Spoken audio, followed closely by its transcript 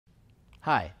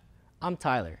Hi, I'm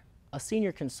Tyler, a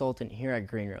senior consultant here at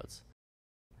Greenroads.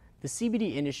 The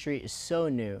CBD industry is so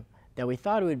new that we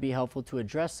thought it would be helpful to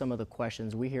address some of the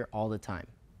questions we hear all the time.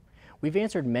 We've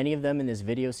answered many of them in this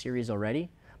video series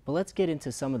already, but let's get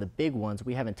into some of the big ones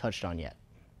we haven't touched on yet.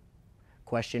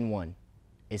 Question 1.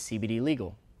 Is CBD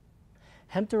legal?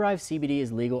 Hemp-derived CBD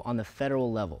is legal on the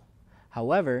federal level.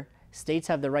 However, states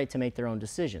have the right to make their own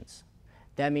decisions.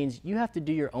 That means you have to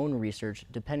do your own research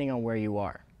depending on where you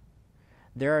are.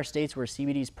 There are states where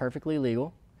CBD is perfectly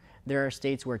legal. There are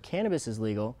states where cannabis is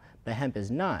legal, but hemp is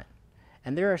not.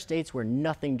 And there are states where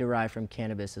nothing derived from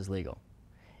cannabis is legal.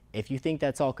 If you think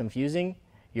that's all confusing,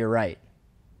 you're right.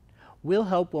 We'll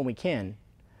help when we can,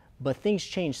 but things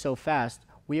change so fast,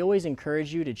 we always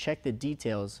encourage you to check the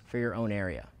details for your own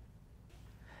area.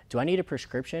 Do I need a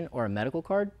prescription or a medical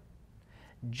card?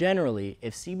 Generally,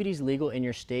 if CBD is legal in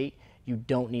your state, you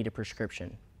don't need a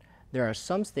prescription. There are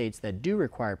some states that do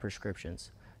require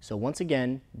prescriptions, so once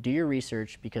again, do your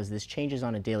research because this changes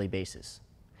on a daily basis.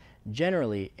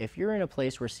 Generally, if you're in a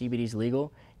place where CBD is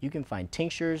legal, you can find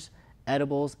tinctures,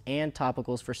 edibles, and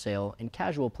topicals for sale in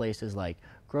casual places like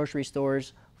grocery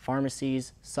stores,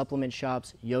 pharmacies, supplement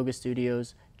shops, yoga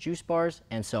studios, juice bars,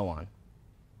 and so on.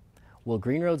 Will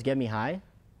Greenroads get me high?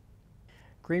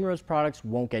 Greenroads products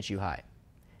won't get you high.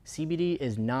 CBD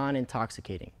is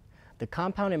non-intoxicating. The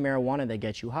compound in marijuana that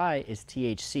gets you high is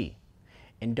THC.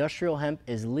 Industrial hemp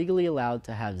is legally allowed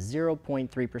to have 0.3%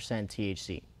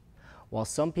 THC. While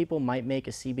some people might make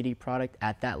a CBD product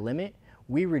at that limit,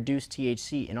 we reduce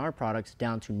THC in our products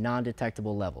down to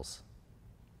non-detectable levels.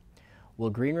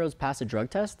 Will Greenroads pass a drug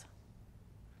test?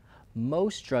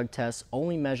 Most drug tests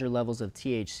only measure levels of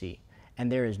THC,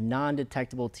 and there is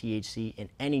non-detectable THC in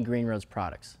any Greenroads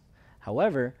products.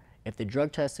 However, if the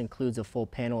drug test includes a full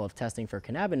panel of testing for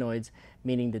cannabinoids,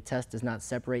 meaning the test does not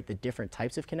separate the different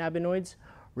types of cannabinoids,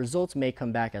 results may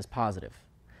come back as positive.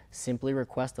 Simply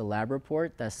request a lab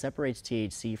report that separates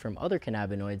THC from other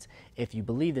cannabinoids if you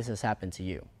believe this has happened to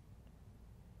you.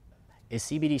 Is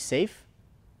CBD safe?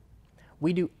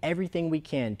 We do everything we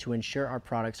can to ensure our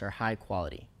products are high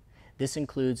quality. This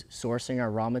includes sourcing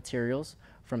our raw materials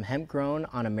from hemp grown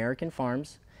on American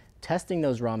farms, testing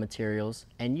those raw materials,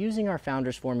 and using our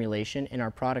founder's formulation in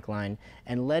our product line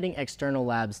and letting external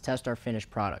labs test our finished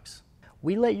products.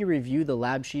 We let you review the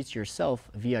lab sheets yourself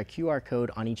via QR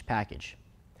code on each package.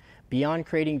 Beyond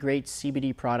creating great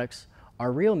CBD products,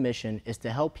 our real mission is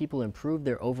to help people improve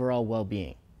their overall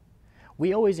well-being.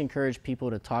 We always encourage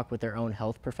people to talk with their own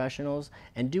health professionals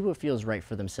and do what feels right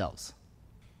for themselves.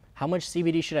 How much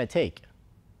CBD should I take?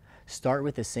 Start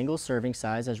with a single serving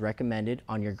size as recommended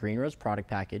on your Greenroads product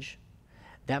package.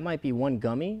 That might be one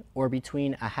gummy or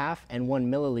between a half and 1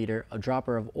 milliliter, a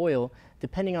dropper of oil,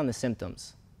 depending on the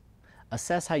symptoms.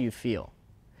 Assess how you feel.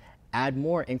 Add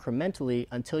more incrementally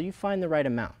until you find the right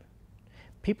amount.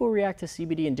 People react to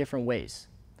CBD in different ways.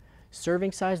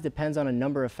 Serving size depends on a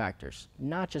number of factors,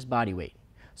 not just body weight,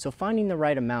 so finding the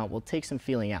right amount will take some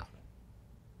feeling out.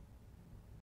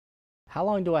 How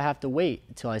long do I have to wait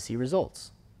until I see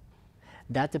results?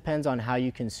 That depends on how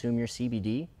you consume your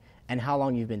CBD and how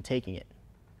long you've been taking it.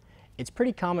 It's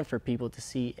pretty common for people to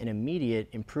see an immediate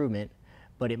improvement,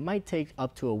 but it might take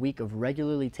up to a week of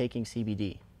regularly taking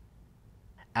CBD.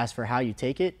 As for how you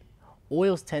take it,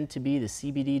 oils tend to be the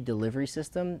CBD delivery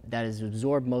system that is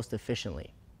absorbed most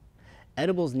efficiently.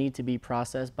 Edibles need to be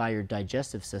processed by your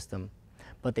digestive system,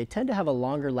 but they tend to have a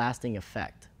longer lasting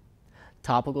effect.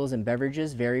 Topicals and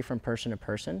beverages vary from person to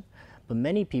person, but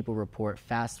many people report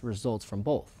fast results from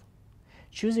both.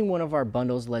 Choosing one of our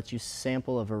bundles lets you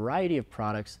sample a variety of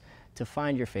products to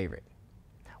find your favorite.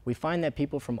 We find that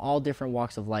people from all different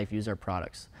walks of life use our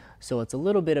products, so it's a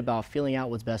little bit about feeling out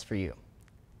what's best for you.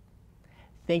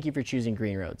 Thank you for choosing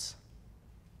Greenroads.